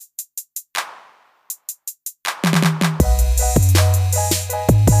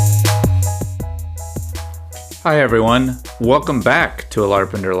Hi everyone, welcome back to A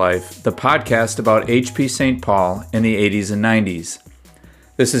Larpenter Life, the podcast about H.P. St. Paul in the 80s and 90s.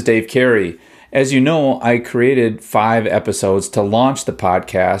 This is Dave Carey. As you know, I created 5 episodes to launch the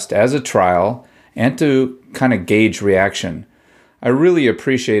podcast as a trial and to kind of gauge reaction. I really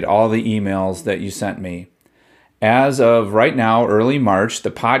appreciate all the emails that you sent me. As of right now, early March,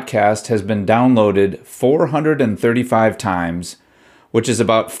 the podcast has been downloaded 435 times, which is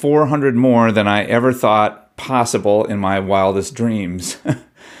about 400 more than I ever thought possible in my wildest dreams.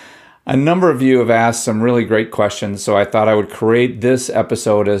 A number of you have asked some really great questions, so I thought I would create this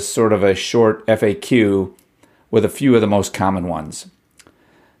episode as sort of a short FAQ with a few of the most common ones.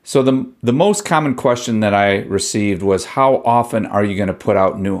 So the most common question that I received was, how often are you going to put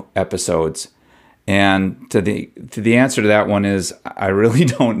out new episodes? And to the answer to that one is, I really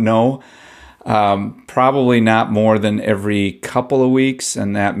don't know. Probably not more than every couple of weeks,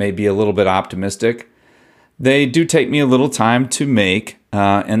 and that may be a little bit optimistic. They do take me a little time to make,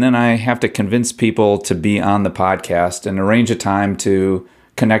 and then I have to convince people to be on the podcast and arrange a time to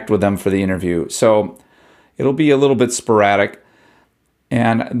connect with them for the interview. So it'll be a little bit sporadic.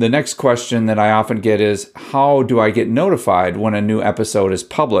 And the next question that I often get is, how do I get notified when a new episode is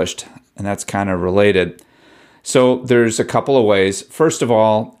published? And that's kind of related. So there's a couple of ways. First of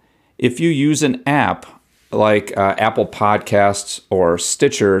all, if you use an app like Apple Podcasts or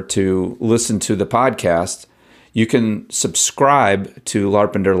Stitcher to listen to the podcast, you can subscribe to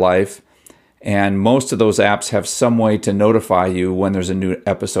Larpenter Life, and most of those apps have some way to notify you when there's a new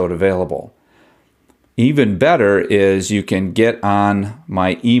episode available. Even better is you can get on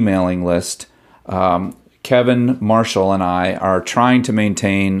my emailing list. Kevin Marshall and I are trying to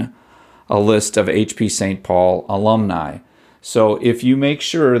maintain a list of H.P. St. Paul alumni. So if you make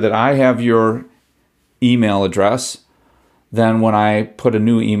sure that I have your email address, then when I put a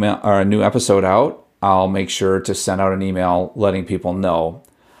new email or a new episode out, I'll make sure to send out an email letting people know.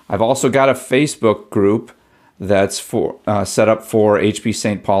 I've also got a Facebook group that's set up for H.P.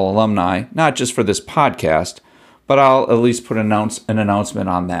 St. Paul alumni, not just for this podcast, but I'll at least put an announcement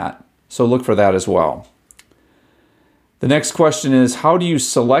on that. So look for that as well. The next question is, how do you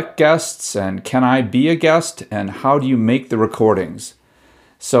select guests, and can I be a guest, and how do you make the recordings?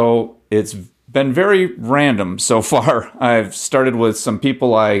 So it's been very random so far. I've started with some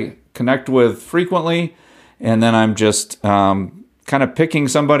people I connect with frequently, and then I'm just kind of picking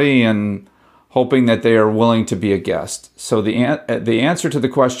somebody and hoping that they are willing to be a guest. So the answer to the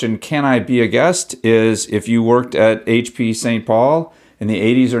question, can I be a guest, is if you worked at H.P. St. Paul in the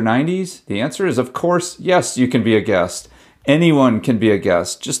 80s or 90s, the answer is, of course, yes, you can be a guest. Anyone can be a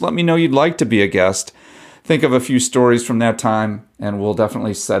guest. Just let me know you'd like to be a guest. Think of a few stories from that time, and we'll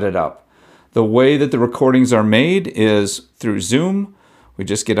definitely set it up. The way that the recordings are made is through Zoom. We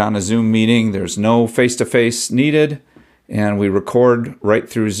just get on a Zoom meeting. There's no face-to-face needed, and we record right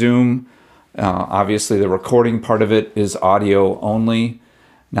through Zoom. Obviously, the recording part of it is audio only,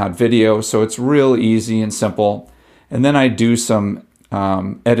 not video, so it's real easy and simple. And then I do some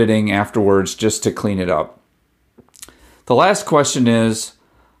editing afterwards just to clean it up. The last question is,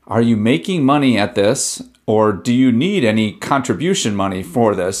 are you making money at this, or do you need any contribution money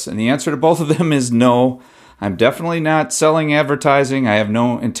for this? And the answer to both of them is no. I'm definitely not selling advertising. I have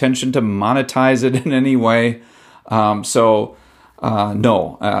no intention to monetize it in any way. No,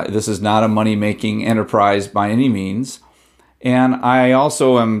 this is not a money-making enterprise by any means. And I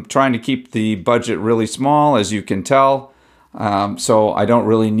also am trying to keep the budget really small, as you can tell. So I don't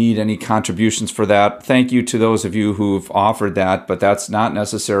really need any contributions for that. Thank you to those of you who've offered that, but that's not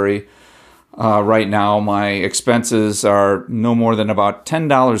necessary. Right now, my expenses are no more than about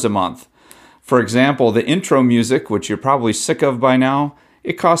 $10 a month. For example, the intro music, which you're probably sick of by now,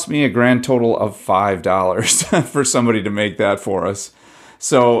 it cost me a grand total of $5 for somebody to make that for us.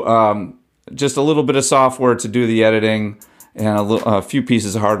 So just a little bit of software to do the editing and a few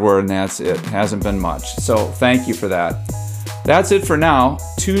pieces of hardware, and that's it. It hasn't been much. So thank you for that. That's it for now.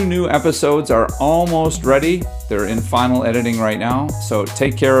 2 new episodes are almost ready. They're in final editing right now. So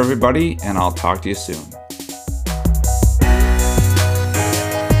take care, everybody, and I'll talk to you soon.